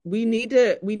we need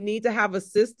to have a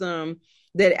system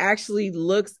that actually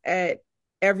looks at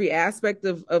every aspect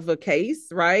of a case,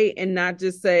 right? And not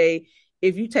just say,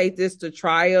 if you take this to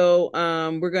trial,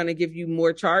 we're going to give you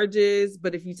more charges,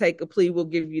 but if you take a plea, we'll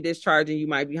give you this charge and you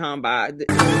might be hung by.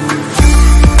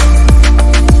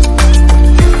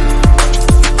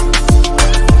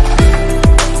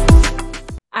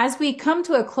 As we come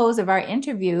to a close of our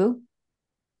interview,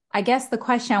 I guess the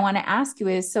question I want to ask you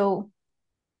is, so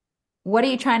what are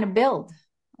you trying to build?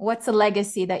 What's the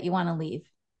legacy that you want to leave?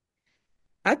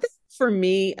 I think for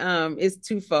me, it's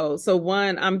twofold. So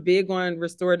one, I'm big on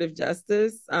restorative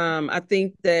justice. I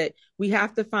think that we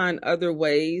have to find other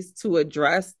ways to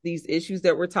address these issues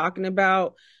that we're talking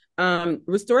about.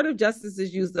 Restorative justice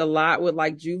is used a lot with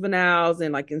like juveniles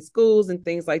and like in schools and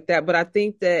things like that. But I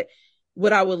think that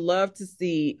what I would love to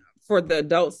see for the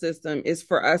adult system is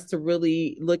for us to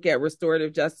really look at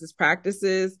restorative justice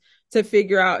practices to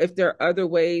figure out if there are other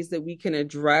ways that we can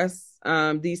address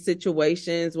these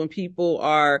situations when people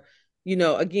are,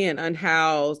 again,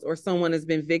 unhoused or someone has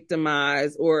been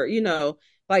victimized or,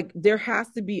 like there has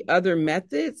to be other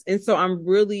methods. And so I'm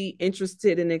really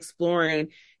interested in exploring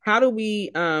how do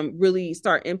we really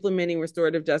start implementing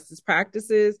restorative justice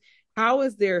practices? How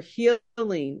is there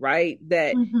healing, right,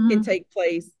 that can Mm-hmm. take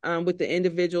place with the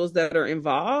individuals that are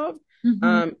involved?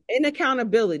 Mm-hmm. And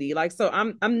accountability, like, so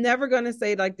I'm never going to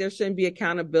say like there shouldn't be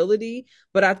accountability,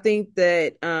 but I think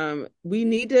that we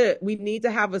need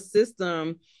to have a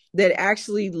system that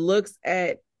actually looks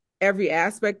at every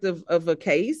aspect of a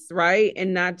case, right,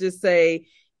 and not just say,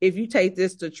 if you take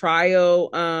this to trial,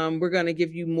 we're going to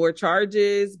give you more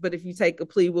charges, but if you take a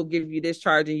plea, we'll give you this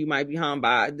charge and you might be hung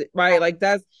by, right? Like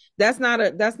that's not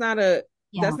a that's not a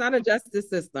Yeah. that's not a justice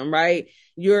system, right?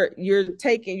 You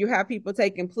have people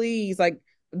taking pleas, like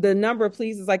the number of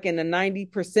pleas is like in the 90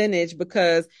 percentage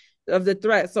because of the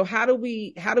threat. So how do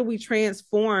we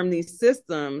transform these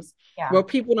systems Yeah. where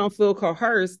people don't feel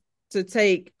coerced to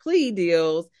take plea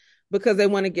deals because they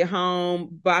want to get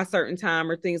home by a certain time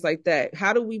or things like that?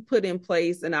 How do we put in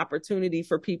place an opportunity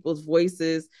for people's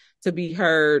voices to be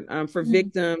heard, for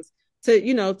victims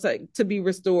to be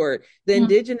restored? The Mm-hmm.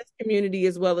 indigenous community,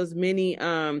 as well as many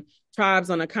tribes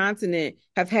on the continent,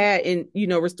 have had in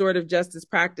restorative justice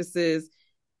practices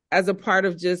as a part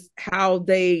of just how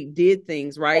they did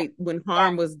things, right, when Yes.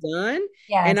 harm was done.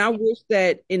 And Yes. I wish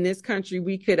that in this country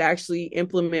we could actually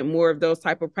implement more of those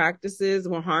type of practices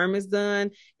when harm is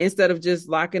done, instead of just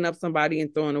locking up somebody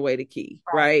and throwing away the key,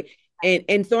 Right. right?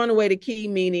 And throwing away the key,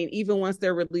 meaning even once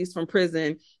they're released from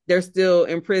prison, they're still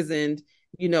imprisoned,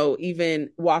 even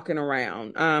walking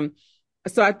around.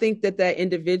 So I think that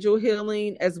individual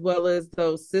healing, as well as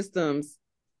those systems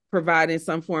providing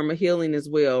some form of healing as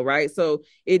well, right? So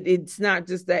it's not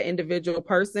just that individual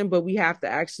person, but we have to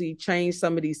actually change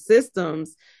some of these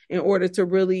systems in order to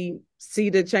really see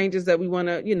the changes that we want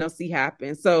to, see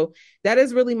happen. So that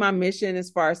is really my mission, as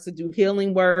far as to do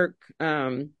healing work.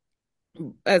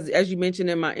 As you mentioned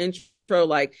in my intro,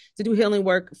 like to do healing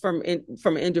work from an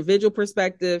individual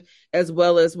perspective, as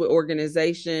well as with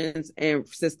organizations and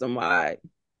system wide.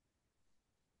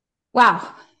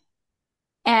 Wow.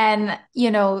 And,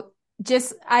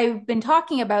 just I've been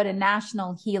talking about a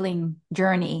national healing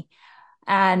journey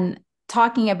and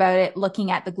talking about it,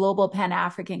 looking at the global Pan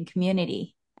African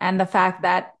community and the fact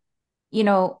that, you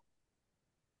know,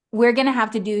 we're going to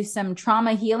have to do some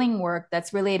trauma healing work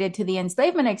that's related to the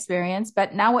enslavement experience.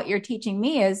 But now what you're teaching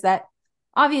me is that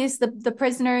obviously the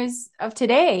prisoners of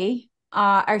today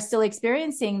are still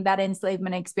experiencing that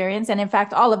enslavement experience. And in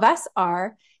fact, all of us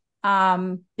are,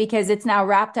 because it's now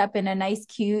wrapped up in a nice,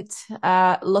 cute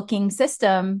looking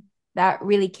system that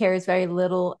really cares very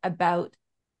little about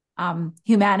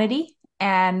humanity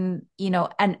and,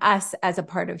 and us as a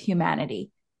part of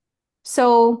humanity.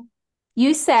 So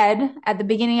you said at the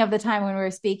beginning of the time when we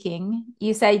were speaking,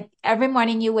 you said every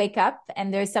morning you wake up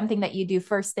and there's something that you do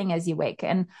first thing as you wake.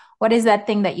 And what is that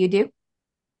thing that you do?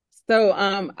 So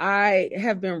I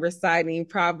have been reciting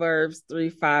Proverbs 3,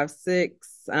 5,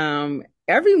 6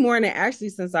 every morning, actually,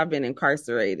 since I've been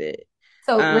incarcerated.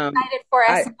 So recite Um it for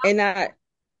us.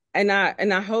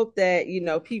 I hope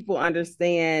that people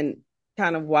understand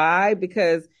kind of why,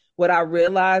 because what I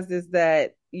realized is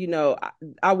that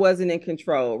I wasn't in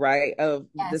control, right, of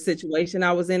the Yes. situation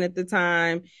I was in at the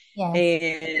time. Yes.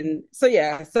 And so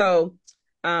yeah, so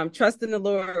trust in the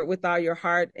Lord with all your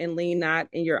heart and lean not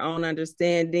in your own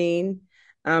understanding.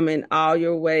 In all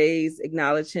your ways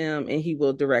acknowledge him and he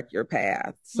will direct your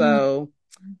path. Mm. So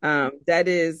that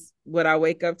is what I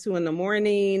wake up to in the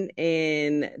morning,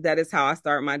 and that is how I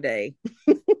start my day.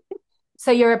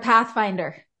 So you're a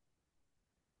pathfinder.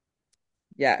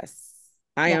 Yes,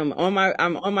 Yeah.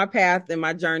 I'm on my path and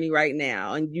my journey right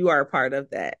now, and you are a part of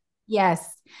that.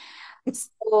 Yes.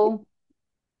 So,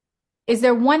 is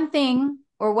there one thing,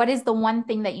 or what is the one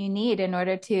thing that you need in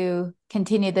order to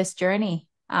continue this journey,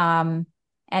 and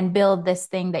build this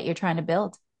thing that you're trying to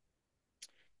build?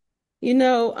 You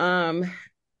know,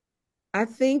 I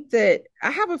think that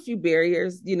I have a few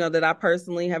barriers, that I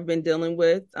personally have been dealing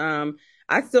with.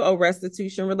 I still owe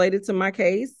restitution related to my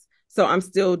case. So I'm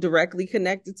still directly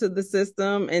connected to the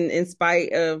system. And in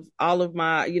spite of all of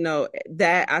my,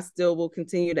 that I still will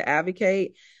continue to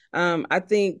advocate. I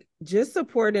think just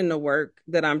supporting the work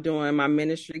that I'm doing, my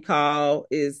ministry call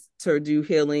is to do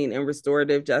healing and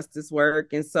restorative justice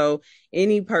work. And so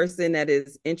any person that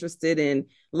is interested in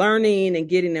learning and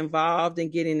getting involved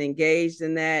and getting engaged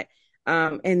in that,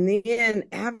 and then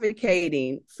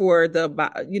advocating for the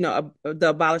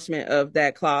abolishment of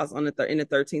that clause in the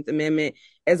 13th Amendment,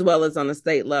 as well as on the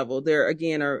state level. There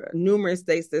again are numerous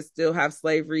states that still have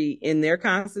slavery in their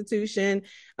constitution,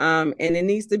 and it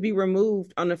needs to be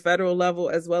removed on the federal level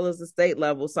as well as the state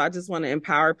level. So I just want to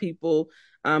empower people,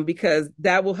 because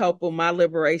that will help with my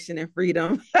liberation and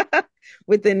freedom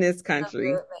within this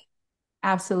country. Absolutely.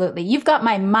 Absolutely. You've got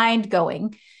my mind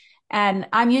going. And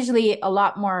I'm usually a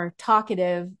lot more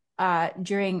talkative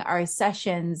during our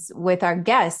sessions with our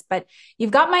guests, but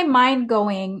you've got my mind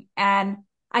going, and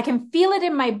I can feel it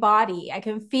in my body. I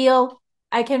can feel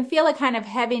a kind of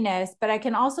heaviness, but I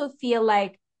can also feel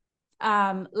like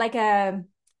an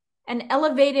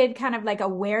elevated kind of like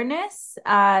awareness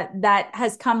that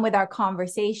has come with our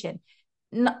conversation.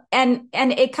 And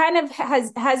it kind of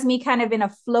has me kind of in a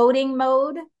floating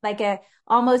mode, like a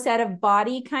almost out of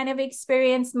body kind of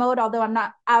experience mode, although I'm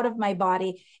not out of my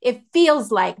body. It feels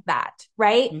like that,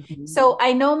 right? Mm-hmm. So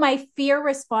I know my fear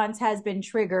response has been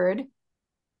triggered.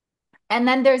 And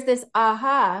then there's this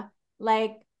aha,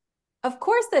 like, of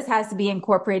course this has to be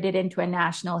incorporated into a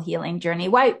national healing journey.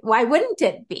 Why wouldn't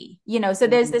it be? So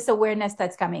there's Mm-hmm. this awareness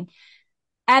that's coming.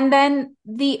 And then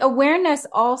the awareness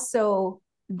also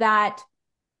that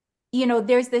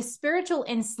there's this spiritual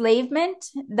enslavement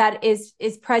that is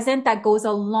present, that goes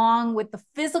along with the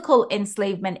physical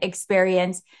enslavement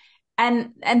experience,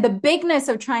 and the bigness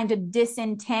of trying to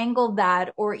disentangle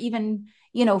that, or even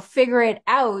figure it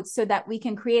out so that we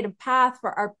can create a path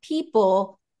for our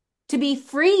people to be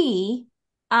free,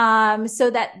 so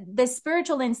that the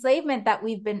spiritual enslavement that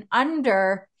we've been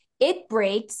under, it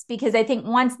breaks. Because I think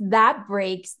once that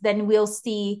breaks, then we'll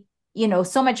see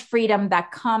so much freedom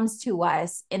that comes to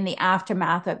us in the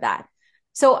aftermath of that.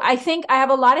 So I think I have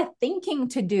a lot of thinking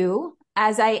to do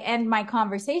as I end my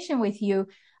conversation with you.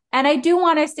 And I do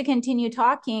want us to continue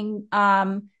talking.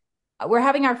 We're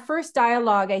having our first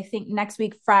dialogue, I think, next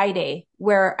week, Friday,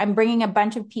 where I'm bringing a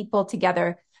bunch of people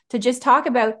together to just talk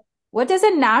about what does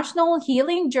a national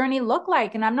healing journey look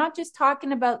like. And I'm not just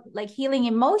talking about like healing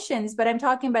emotions, but I'm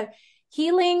talking about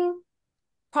healing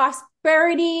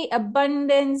prosperity,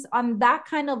 abundance on that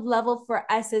kind of level for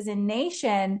us as a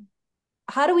nation.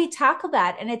 How do we tackle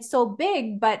that? And it's so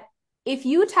big, but if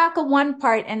you tackle one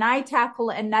part and I tackle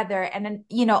another, and then,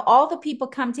 all the people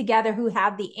come together who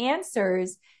have the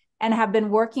answers and have been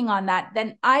working on that,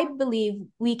 then I believe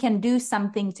we can do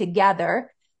something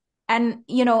together. And,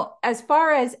 as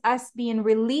far as us being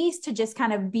released to just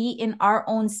kind of be in our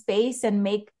own space and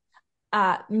make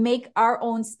our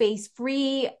own space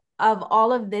free of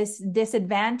all of this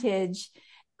disadvantage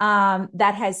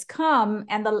that has come,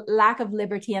 and the lack of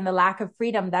liberty and the lack of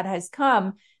freedom that has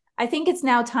come, I think it's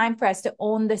now time for us to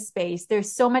own the space.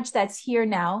 There's so much that's here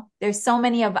now. There's so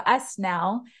many of us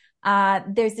now.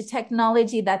 There's the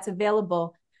technology that's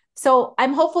available. So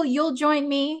I'm hopeful you'll join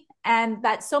me, and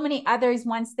that so many others,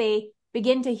 once they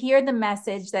begin to hear the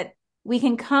message, that we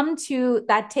can come to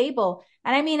that table.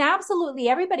 And I mean, absolutely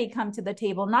everybody come to the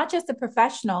table, not just the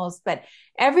professionals, but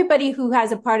everybody who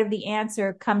has a part of the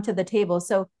answer come to the table.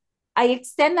 So I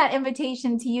extend that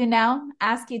invitation to you now,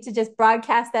 ask you to just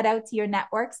broadcast that out to your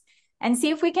networks and see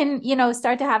if we can,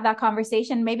 start to have that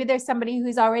conversation. Maybe there's somebody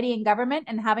who's already in government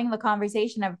and having the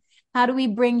conversation of how do we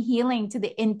bring healing to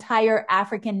the entire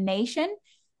African nation?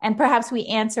 And perhaps we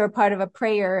answer a part of a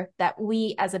prayer that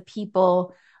we as a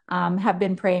people have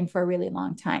been praying for a really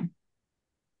long time.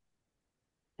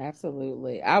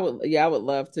 Absolutely. I would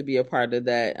love to be a part of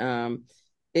that.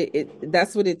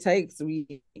 That's what it takes.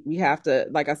 We have to,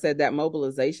 like I said, that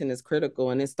mobilization is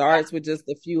critical, and it starts with just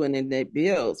a few and then it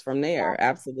builds from there.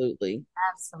 Absolutely.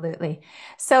 Absolutely.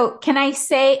 So, can I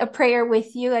say a prayer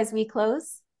with you as we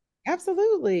close?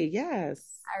 Absolutely. Yes.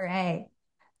 All right.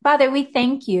 Father, we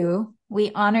thank you.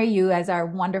 We honor you as our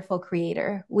wonderful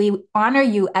creator. We honor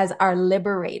you as our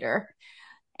liberator.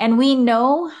 And we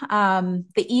know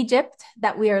the Egypt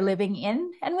that we are living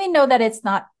in, and we know that it's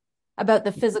not about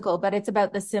the physical, but it's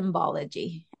about the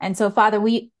symbology. And so, Father,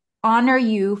 we honor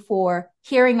you for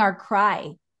hearing our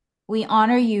cry. We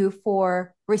honor you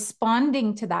for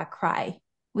responding to that cry.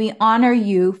 We honor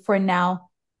you for now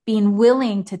being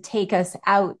willing to take us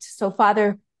out. So,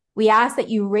 Father, we ask that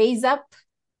you raise up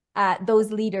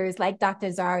those leaders like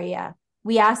Dr. Zaria.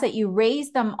 We ask that you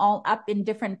raise them all up in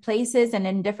different places and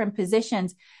in different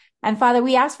positions. And Father,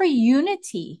 we ask for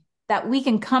unity, that we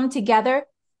can come together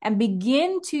and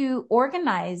begin to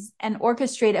organize and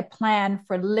orchestrate a plan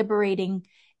for liberating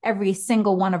every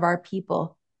single one of our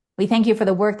people. We thank you for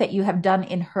the work that you have done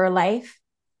in her life.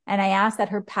 And I ask that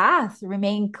her path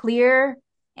remain clear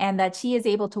and that she is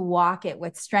able to walk it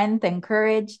with strength and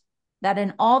courage, that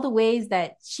in all the ways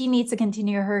that she needs to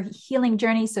continue her healing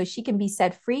journey so she can be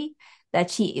set free, that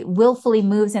she willfully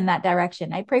moves in that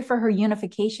direction. I pray for her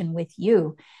unification with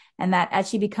you, and that as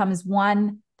she becomes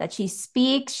one, that she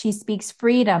speaks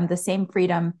freedom, the same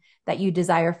freedom that you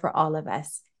desire for all of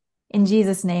us. In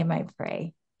Jesus' name I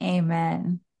pray.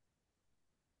 Amen.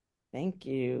 Thank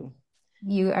you.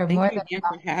 You are Thank more you than again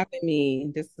for having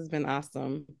me. This has been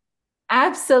awesome.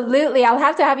 absolutely. I'll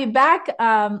have to have you back.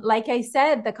 Like I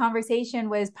said, the conversation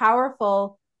was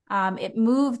powerful. It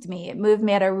moved me. It moved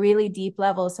me at a really deep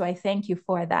level. So I thank you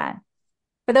for that.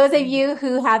 For those of you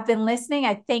who have been listening,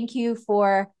 I thank you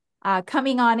for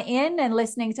coming on in and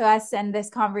listening to us and this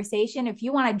conversation. If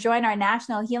you want to join our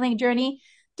national healing journey,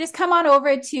 just come on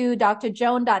over to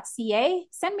drjoan.ca.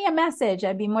 Send me a message.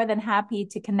 I'd be more than happy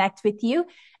to connect with you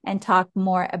and talk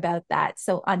more about that.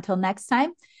 So until next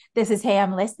time, this is Hey,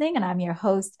 I'm Listening, and I'm your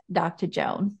host, Dr.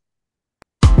 Joan.